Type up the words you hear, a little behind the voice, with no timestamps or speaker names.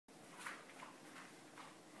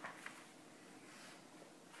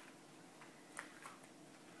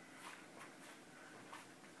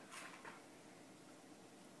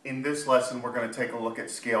In this lesson, we're going to take a look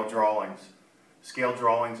at scale drawings. Scale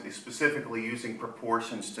drawings is specifically using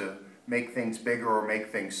proportions to make things bigger or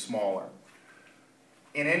make things smaller.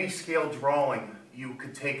 In any scale drawing, you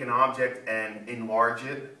could take an object and enlarge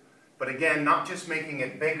it, but again, not just making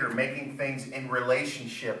it bigger, making things in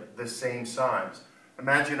relationship the same size.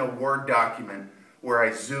 Imagine a Word document where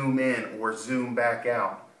I zoom in or zoom back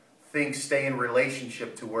out. Things stay in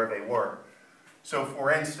relationship to where they were. So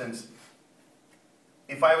for instance,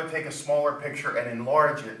 if I would take a smaller picture and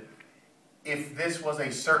enlarge it, if this was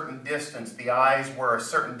a certain distance, the eyes were a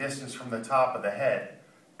certain distance from the top of the head,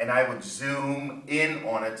 and I would zoom in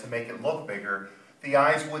on it to make it look bigger, the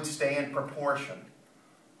eyes would stay in proportion.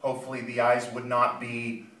 Hopefully the eyes would not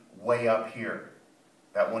be way up here.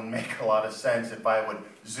 That wouldn't make a lot of sense if I would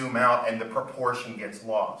zoom out and the proportion gets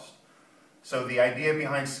lost. So the idea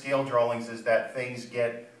behind scale drawings is that things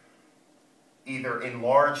get either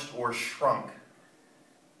enlarged or shrunk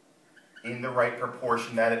in the right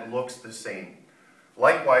proportion that it looks the same.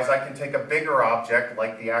 Likewise, I can take a bigger object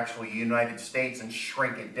like the actual United States and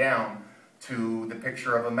shrink it down to the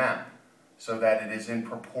picture of a map so that it is in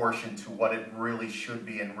proportion to what it really should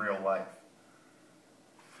be in real life.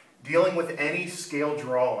 Dealing with any scale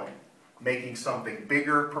drawing, making something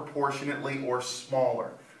bigger proportionately or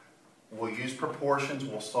smaller, we'll use proportions,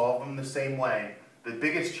 we'll solve them the same way. The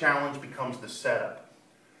biggest challenge becomes the setup.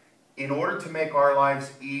 In order to make our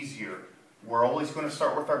lives easier, we're always going to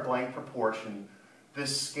start with our blank proportion. The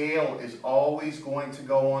scale is always going to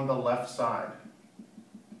go on the left side.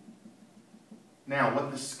 Now, what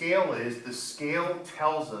the scale is, the scale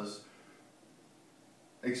tells us,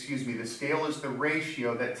 the scale is the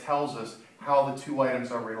ratio that tells us how the two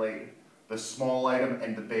items are related. The small item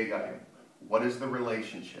and the big item. What is the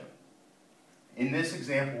relationship? In this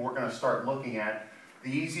example, we're going to start looking at the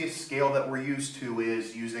easiest scale that we're used to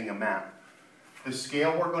is using a map. The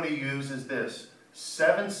scale we're going to use is this.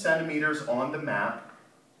 7 centimeters on the map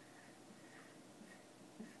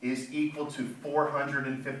is equal to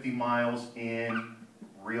 450 miles in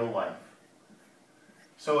real life.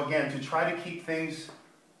 So again, to try to keep things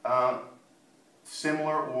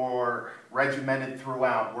similar or regimented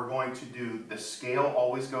throughout, we're going to do the scale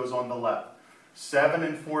always goes on the left. 7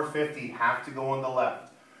 and 450 have to go on the left.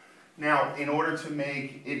 Now, in order to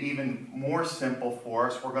make it even more simple for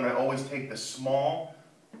us, we're going to always take the small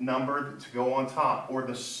number to go on top, or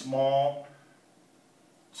the small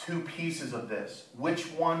two pieces of this. Which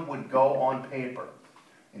one would go on paper?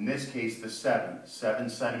 In this case, the 7. 7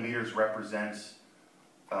 centimeters represents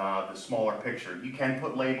the smaller picture. You can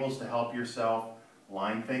put labels to help yourself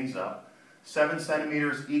line things up. 7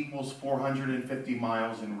 centimeters equals 450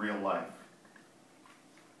 miles in real life.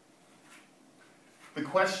 The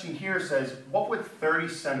question here says, what would 30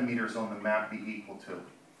 centimeters on the map be equal to?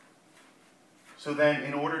 So then,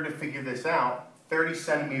 in order to figure this out, 30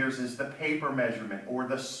 centimeters is the paper measurement, or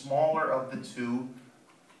the smaller of the two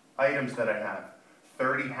items that I have.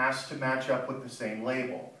 30 has to match up with the same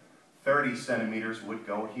label. 30 centimeters would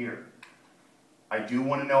go here. I do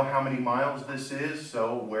want to know how many miles this is,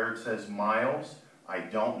 so where it says miles, I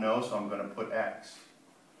don't know, so I'm going to put X.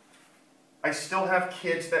 I still have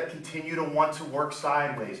kids that continue to want to work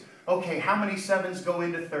sideways. Okay, how many 7s go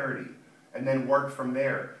into 30? And then work from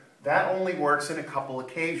there. That only works in a couple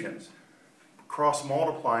occasions. Cross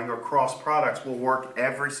multiplying or cross products will work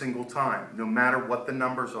every single time, no matter what the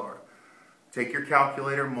numbers are. Take your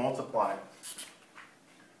calculator, multiply.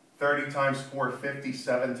 30 times 450,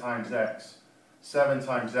 7 times X. 7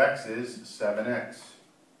 times X is 7X.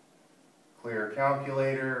 Clear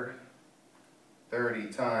calculator.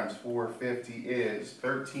 30 times 450 is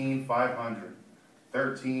 13,500.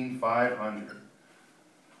 13,500.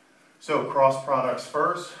 So cross products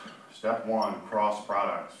first. Step 1, cross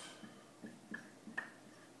products.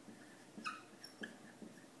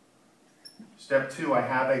 Step 2, I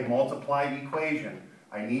have a multiplied equation.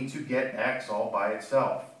 I need to get X all by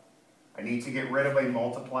itself. I need to get rid of a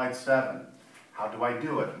multiplied 7. How do I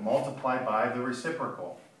do it? Multiply by the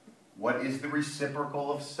reciprocal. What is the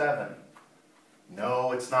reciprocal of 7?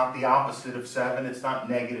 No, it's not the opposite of 7. It's not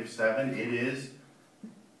negative 7. It is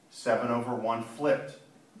 7 over 1 flipped.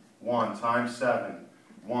 1 times 7.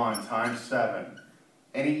 1 times 7.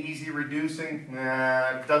 Any easy reducing?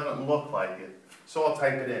 Nah, it doesn't look like it. So I'll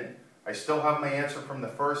type it in. I still have my answer from the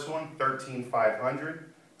first one,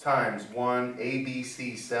 13,500 times 1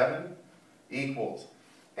 ABC 7 equals.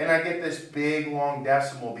 And I get this big long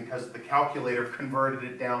decimal because the calculator converted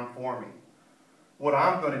it down for me. What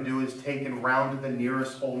I'm going to do is take and round to the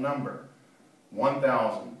nearest whole number.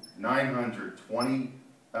 1,920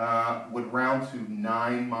 would round to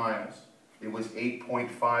 9 miles. It was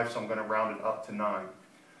 8.5, so I'm going to round it up to 9.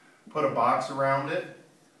 Put a box around it.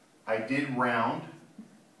 I did round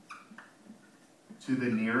to the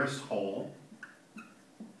nearest hole.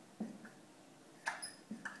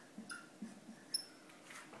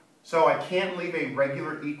 So I can't leave a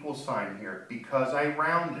regular equal sign here because I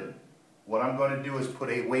rounded. What I'm going to do is put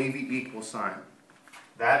a wavy equal sign.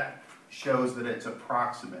 That shows that it's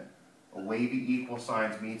approximate. A wavy equal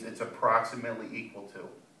sign means it's approximately equal to.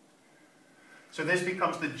 So this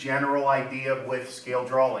becomes the general idea with scale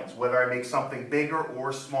drawings, whether I make something bigger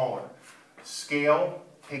or smaller. Scale,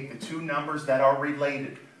 take the two numbers that are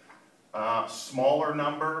related. Smaller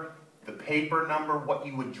number, the paper number, what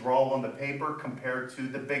you would draw on the paper compared to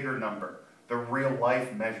the bigger number, the real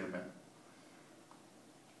life measurement.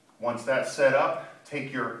 Once that's set up,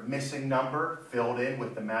 take your missing number, filled in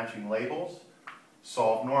with the matching labels,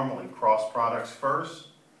 solve normally. Cross products first,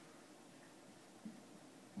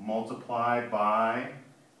 multiply by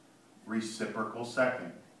reciprocal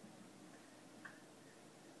second.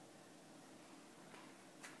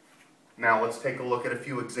 Now let's take a look at a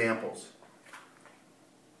few examples.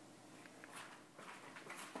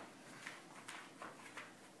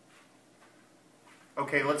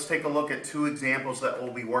 Okay, let's take a look at two examples that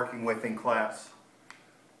we'll be working with in class.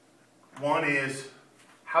 One is,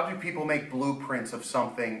 how do people make blueprints of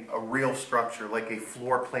something, a real structure, like a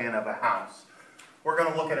floor plan of a house? We're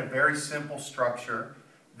going to look at a very simple structure.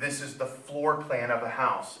 This is the floor plan of a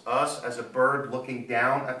house. Us as a bird looking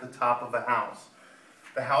down at the top of a house.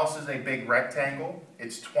 The house is a big rectangle.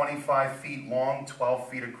 It's 25 feet long, 12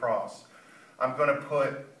 feet across. I'm going to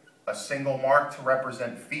put a single mark to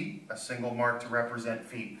represent feet, a single mark to represent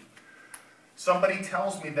feet. Somebody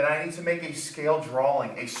tells me that I need to make a scale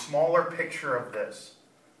drawing, a smaller picture of this,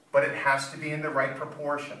 but it has to be in the right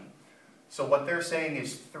proportion. So what they're saying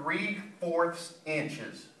is 3/4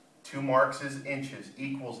 inches, 2 marks is inches,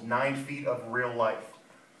 equals 9 feet of real life.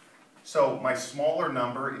 So my smaller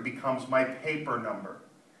number, it becomes my paper number,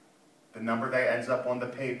 the number that ends up on the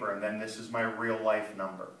paper, and then this is my real life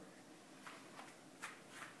number.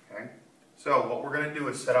 Okay? So what we're going to do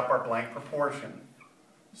is set up our blank proportion.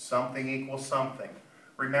 Something equals something.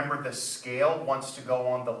 Remember, the scale wants to go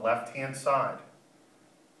on the left-hand side.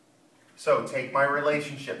 So take my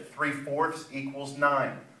relationship. 3/4 equals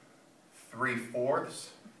 9. 3/4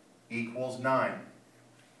 equals 9.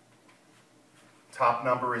 Top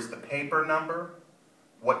number is the paper number.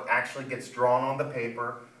 What actually gets drawn on the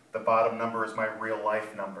paper. The bottom number is my real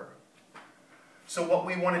life number. So what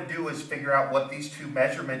we want to do is figure out what these two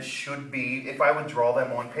measurements should be if I would draw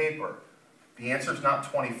them on paper. The answer is not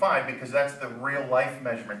 25 because that's the real life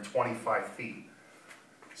measurement, 25 feet.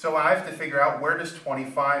 So I have to figure out, where does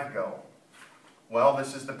 25 go? Well,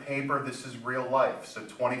 this is the paper, this is real life. So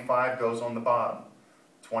 25 goes on the bottom.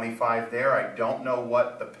 25 there, I don't know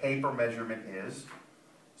what the paper measurement is,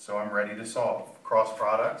 so I'm ready to solve. Cross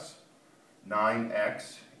products,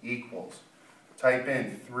 9x equals. Type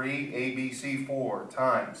in 3ABC4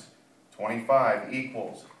 times 25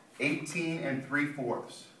 equals 18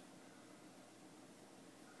 3/4.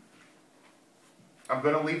 I'm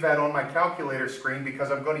going to leave that on my calculator screen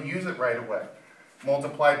because I'm going to use it right away.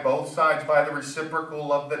 Multiply both sides by the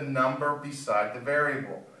reciprocal of the number beside the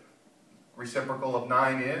variable. Reciprocal of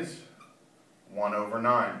 9 is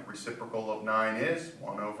 1/9. Reciprocal of 9 is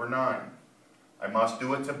 1/9. I must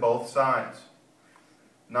do it to both sides.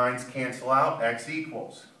 9's cancel out, x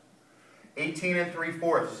equals. 18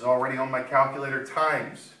 3/4 is already on my calculator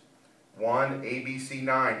times 1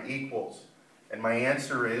 ABC9 equals. And my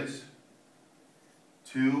answer is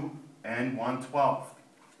 2 1/12.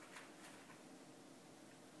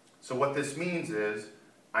 So what this means is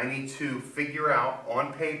I need to figure out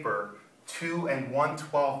on paper 2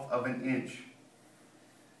 1/12 of an inch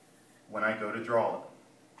when I go to draw it.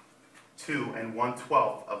 2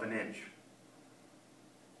 1/12 of an inch.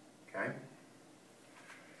 Okay?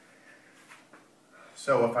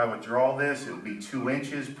 So if I would draw this, it would be 2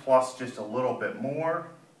 inches plus just a little bit more.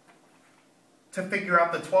 To figure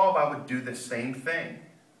out the 12, I would do the same thing.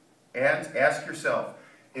 And ask yourself,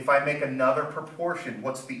 if I make another proportion,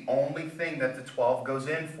 what's the only thing that the 12 goes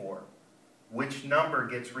in for? Which number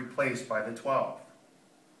gets replaced by the 12?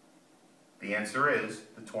 The answer is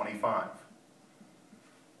the 25.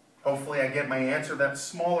 Hopefully I get my answer that's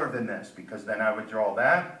smaller than this, because then I would draw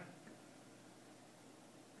that.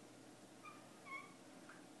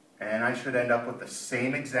 And I should end up with the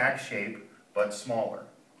same exact shape, but smaller.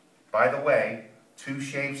 By the way, two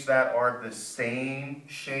shapes that are the same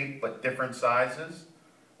shape but different sizes,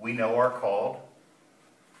 we know are called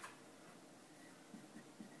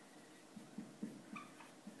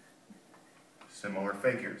similar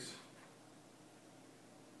figures.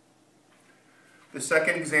 The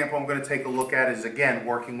second example I'm going to take a look at is, again,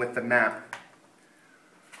 working with the map.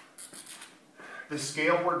 The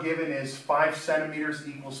scale we're given is 5 centimeters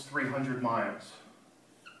equals 300 miles.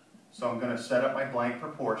 So I'm going to set up my blank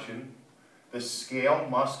proportion. The scale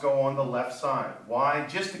must go on the left side. Why?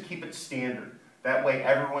 Just to keep it standard. That way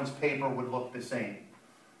everyone's paper would look the same.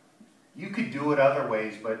 You could do it other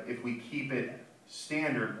ways, but if we keep it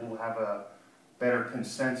standard, we'll have a better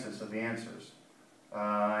consensus of answers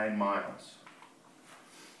in miles.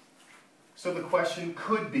 So the question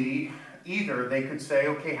could be, either they could say,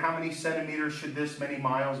 okay, how many centimeters should this many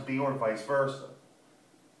miles be, or vice versa.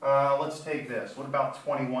 Let's take this. What about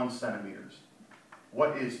 21 centimeters?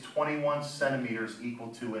 What is 21 centimeters equal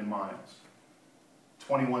to in miles?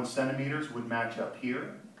 21 centimeters would match up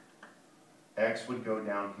here. X would go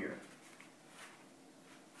down here.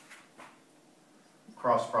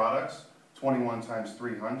 Cross products, 21 times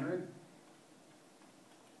 300,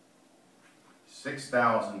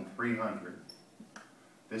 6,300.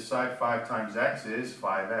 This side, 5 times x is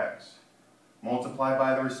 5x. Multiply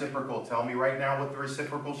by the reciprocal. Tell me right now what the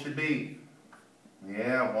reciprocal should be.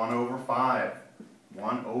 Yeah, 1 over 5.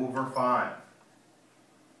 1 over 5.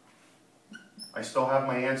 I still have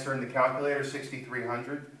my answer in the calculator,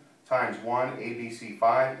 6,300 times 1, ABC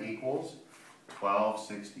 5 equals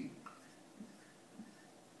 1260.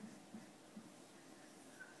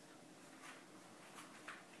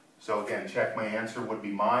 So again, check my answer would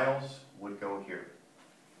be miles, would go here.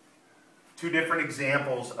 Two different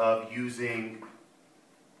examples of using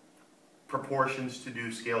proportions to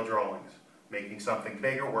do scale drawings. Making something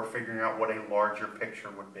bigger or figuring out what a larger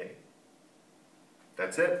picture would be.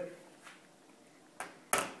 That's it.